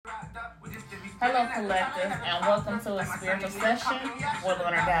Hello, Collective, and welcome to a spiritual session for the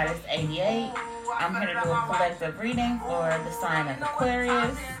Winter Goddess 88. I'm here to do a collective reading for the sign of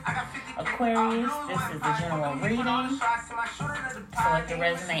Aquarius. Aquarius, this is the general reading, so it can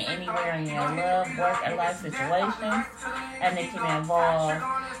resonate anywhere in your love, work, or life situations, and it can involve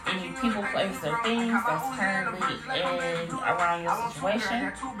any people, places, or things that's currently in around your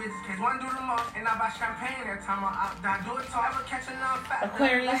situation.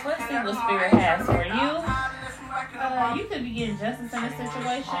 Aquarius, let's see what Spirit has for you. You could be getting justice in a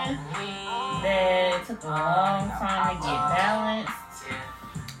situation that took a long time to get balanced,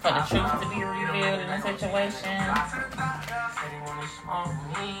 for the truth to be revealed in a situation.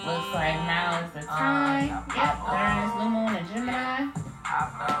 Looks like now is the time. Yep, Uranus, new moon, and Gemini,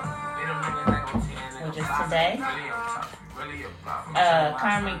 which is today.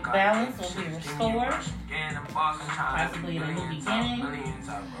 Karmic balance will be restored, possibly in a new beginning.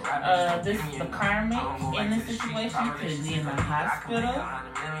 This is the karmic in this situation. Could be in the hospital.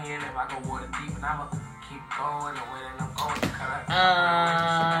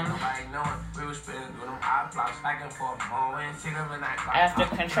 After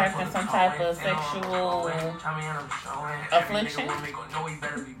contracting some type of sexual affliction,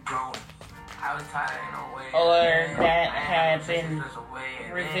 or that had been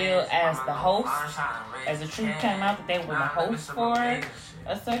revealed as the host, as the truth came out that they were the host for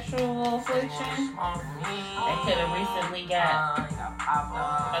a sexual affliction. They could have recently got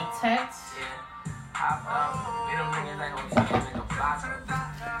attacked.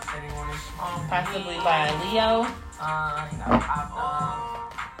 Possibly by a Leo.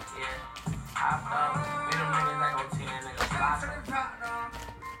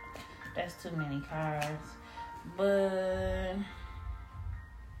 That's too many cards. But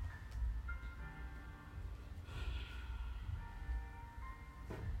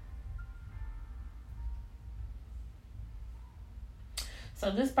so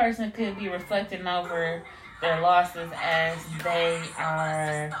this person could be reflecting over their losses as they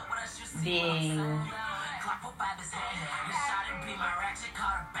are being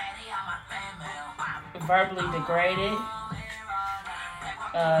verbally degraded.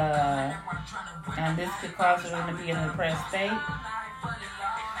 And this could cause them to be in a depressed state.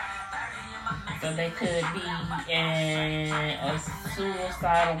 So they could be in a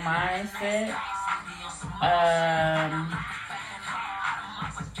suicidal mindset.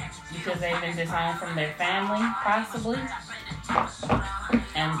 Because they've been disowned from their family, possibly,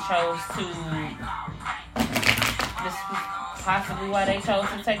 and chose to, this is possibly why they chose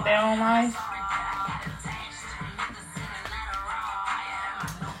to take their own life.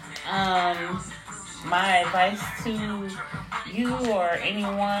 My advice to you or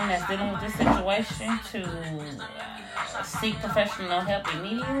anyone that's dealing with this situation to seek professional help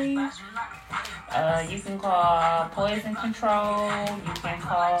immediately. You can call poison control. You can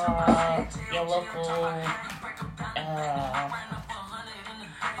call your local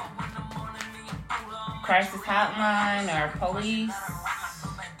crisis hotline or police.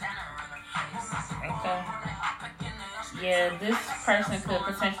 Okay. Yeah, this person could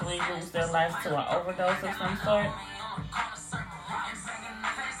potentially lose their life to an overdose of some sort.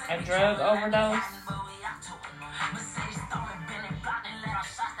 A drug overdose.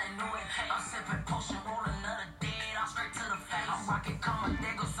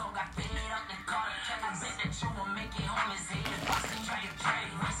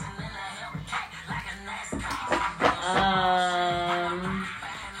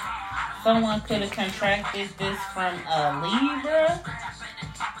 Someone could have contracted this from a Libra.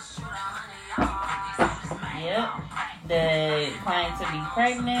 Yep. They claim to be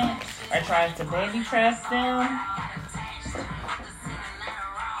pregnant or trying to baby trap them.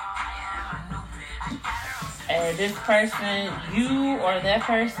 This person, you or that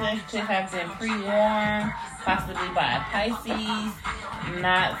person, could have been pre-warned, possibly by a Pisces,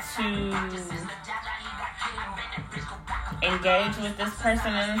 not to engage with this person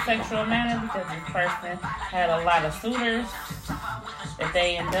in a sexual manner because this person had a lot of suitors that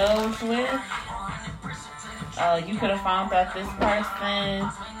they indulged with. You could have found out this person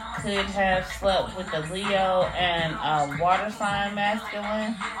could have slept with a Leo and a water sign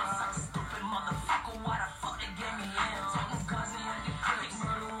masculine.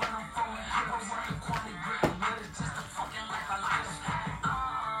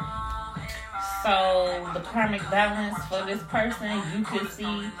 So the karmic balance for this person, you could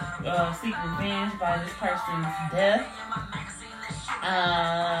see seek revenge by this person's death.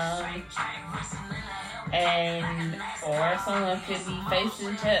 Or someone could be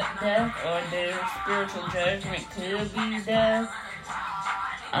facing death, or their spiritual judgment could be death.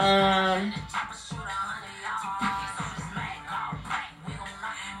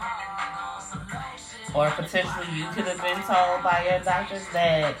 Or potentially you could have been told by your doctors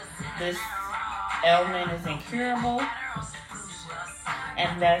that this ailment is incurable,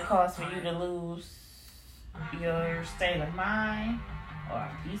 and that caused for you to lose your state of mind or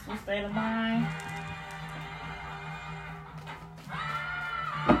a peaceful state of mind.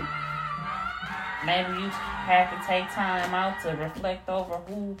 Maybe you had to take time out to reflect over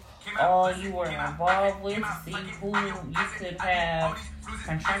who all you were involved with to see who you could have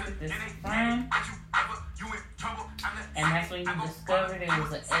contracted this from. And that's when you discovered it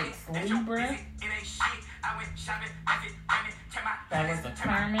was an ex-Libra that was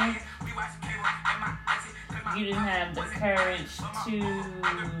determined. You didn't have the courage to...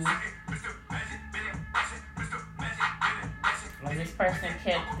 Well, this person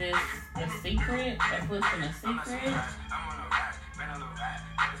kept this a secret, affliction a secret.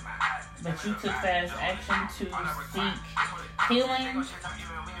 But you took that as action to seek healing,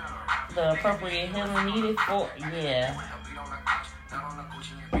 the appropriate healing needed for, yeah.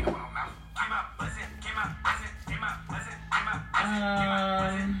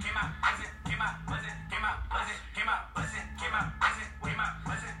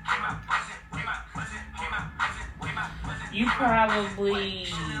 You probably,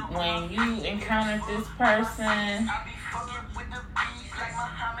 when you encountered this person,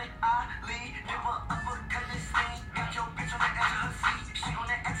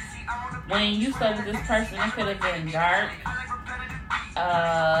 when you slept with this person, it could have been dark,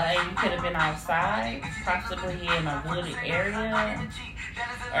 and you could have been outside, possibly in a wooded area,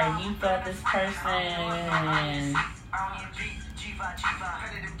 or you thought this person,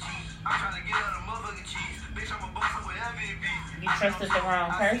 you trusted the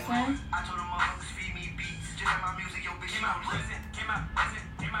wrong person.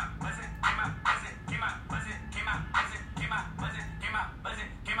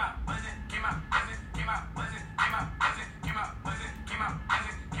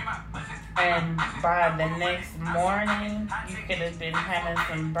 And by the next morning, you could have been having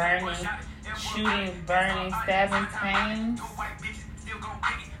some burning, stabbing pains.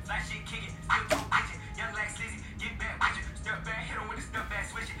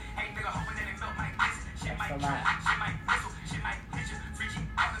 That's a lot.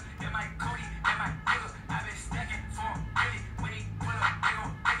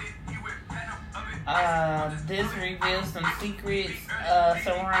 This reveals some secrets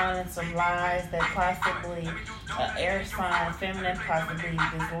surrounding some lies that possibly air sign, feminine, possibly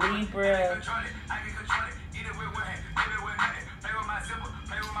this Libra,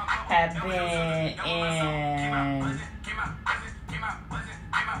 have been in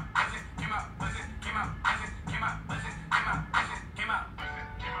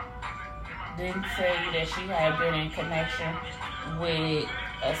didn't say that she had been in connection with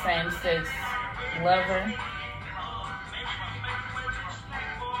a same-sex lover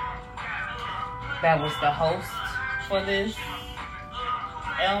that was the host for this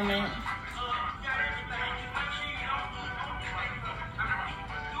ailment.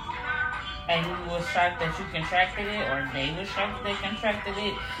 And you were shocked that you contracted it, or they were shocked they contracted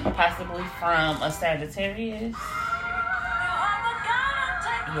it, possibly from a Sagittarius.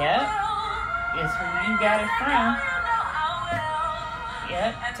 Yep, it's who you got it from.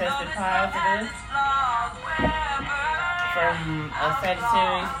 Yep, tested positive from a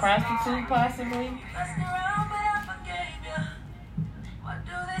Sagittarius prostitute, possibly.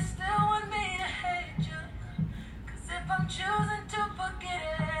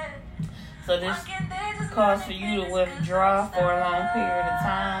 So this caused for you to withdraw for a long period of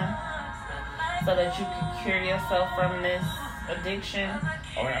time so that you can cure yourself from this addiction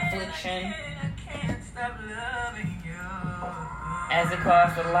or affliction, as it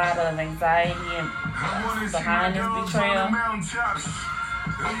caused a lot of anxiety and behind this betrayal.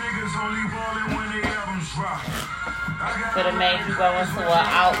 Could have made you go into an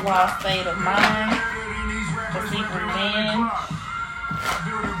outlaw state of mind to seek revenge. I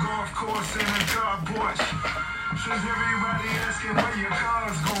built a golf course in a car porch. Since everybody asking where your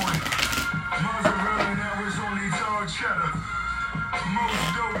car's going. Mozzarella now is only tall cheddar. Most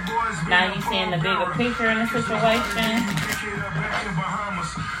dope boys now you seeing the bigger picture in the situation. You pick it up back in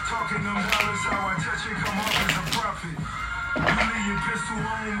Bahamas. Talking them dollars, how I touch it, come off as a profit. You leave your pistol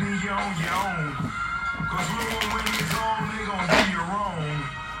on me, you're on your own. Cause little when it's on, they gon' do you wrong.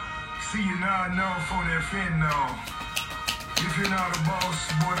 See you now, know for that fentanyl. If you're not a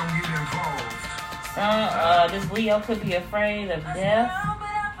boss, boy, don't get involved. So, this Leo could be afraid of death.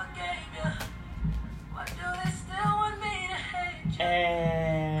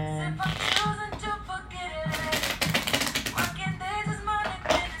 And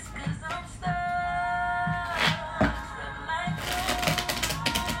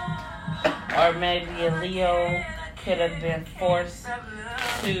Or maybe a Leo could have been forced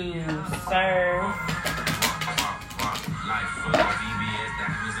to serve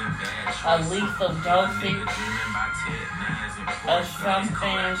a lethal dosage of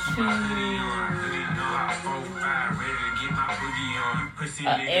something to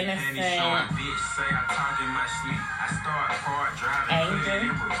an innocent anger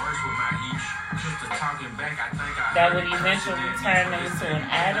that would eventually turn them into an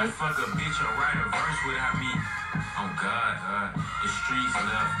addict. Oh God, the streets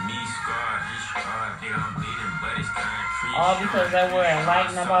left me scarred. He scarred, nigga, I'm bleeding, but it's concrete. All because they were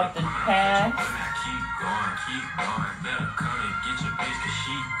enlightened about the past. Keep going, better come and get your bitch, cause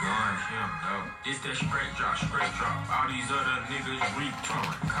she gone. This that straight drop. All these other niggas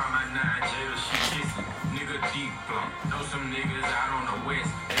rethrowing. Call my 9 Jada, she kissing. Nigga deep blown. Know some niggas out on the west,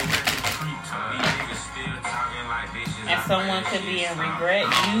 they let the creep talk. These niggas still talking like bitches. And someone could be in regret.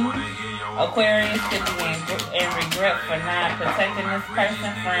 You, Aquarius, could be in regret for not protecting this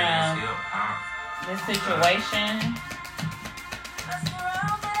person from this situation.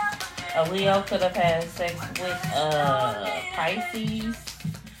 A Leo could have had sex with Pisces.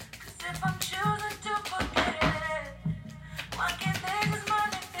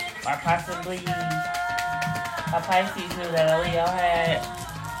 Or possibly a Pisces knew that a Leo had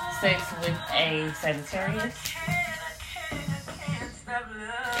sex with a Sagittarius.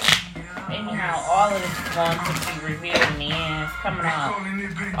 Anyhow, all of this is going to be revealed in the end. It's coming out.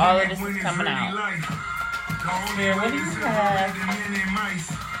 All of this is coming out. Spirit, what do you have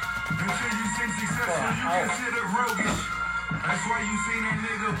for a hope? That's why you seen that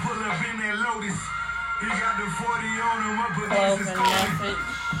nigga pull up in that Lotus. He got the 40 on him up against his message.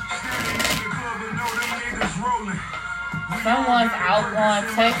 Someone's outgoing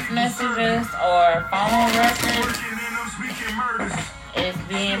text messages or phone records is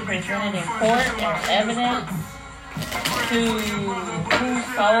being presented in court as evidence to who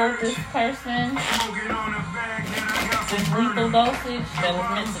sold this person this lethal dosage that was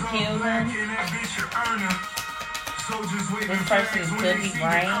meant to kill them. This person could be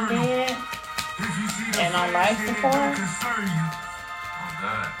brain dead and on life support.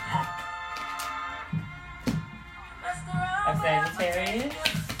 A Sagittarius.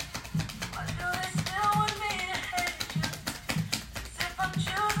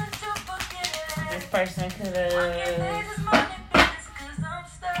 This person could have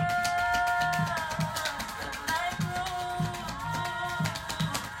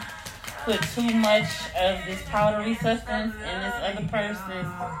put too much of this powdery substance in this other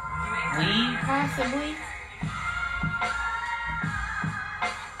person's weed, possibly.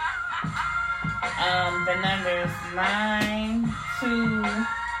 The numbers 9 to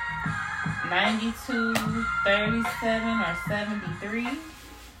 92, 37, or 73.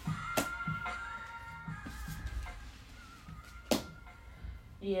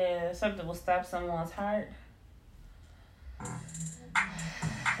 Yeah, something will stop someone's heart.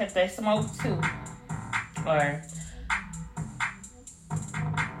 If they smoke too. Or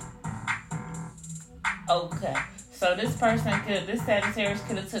okay. So this Sagittarius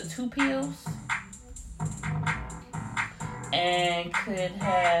could have took 2 pills and could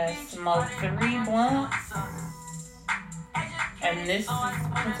have smoked 3 blunts. And this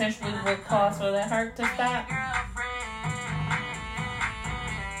potentially would cause for the heart to stop.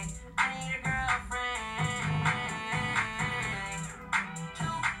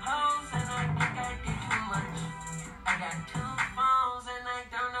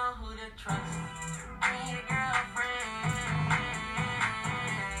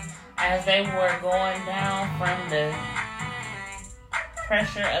 As they were going down from the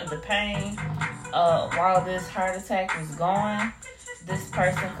pressure of the pain, while this heart attack was going, this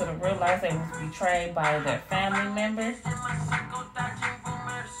person could have realized they was betrayed by their family members.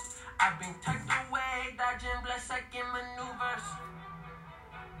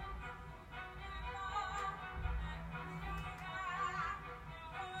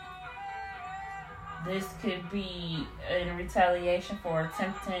 This could be in retaliation for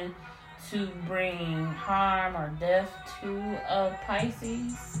attempting to bring harm or death to a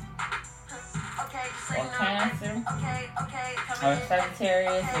Pisces or Cancer or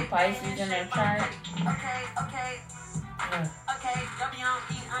Sagittarius with Pisces in their chart.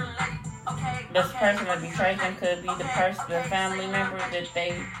 This person that betrayed them could be the family member that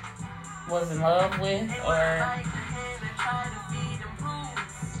they was in love with, or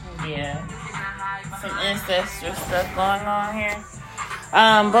some ancestral stuff going on here.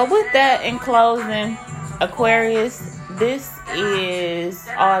 But with that, in closing, Aquarius, this is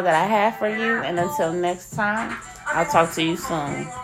all that I have for you. And until next time, I'll talk to you soon.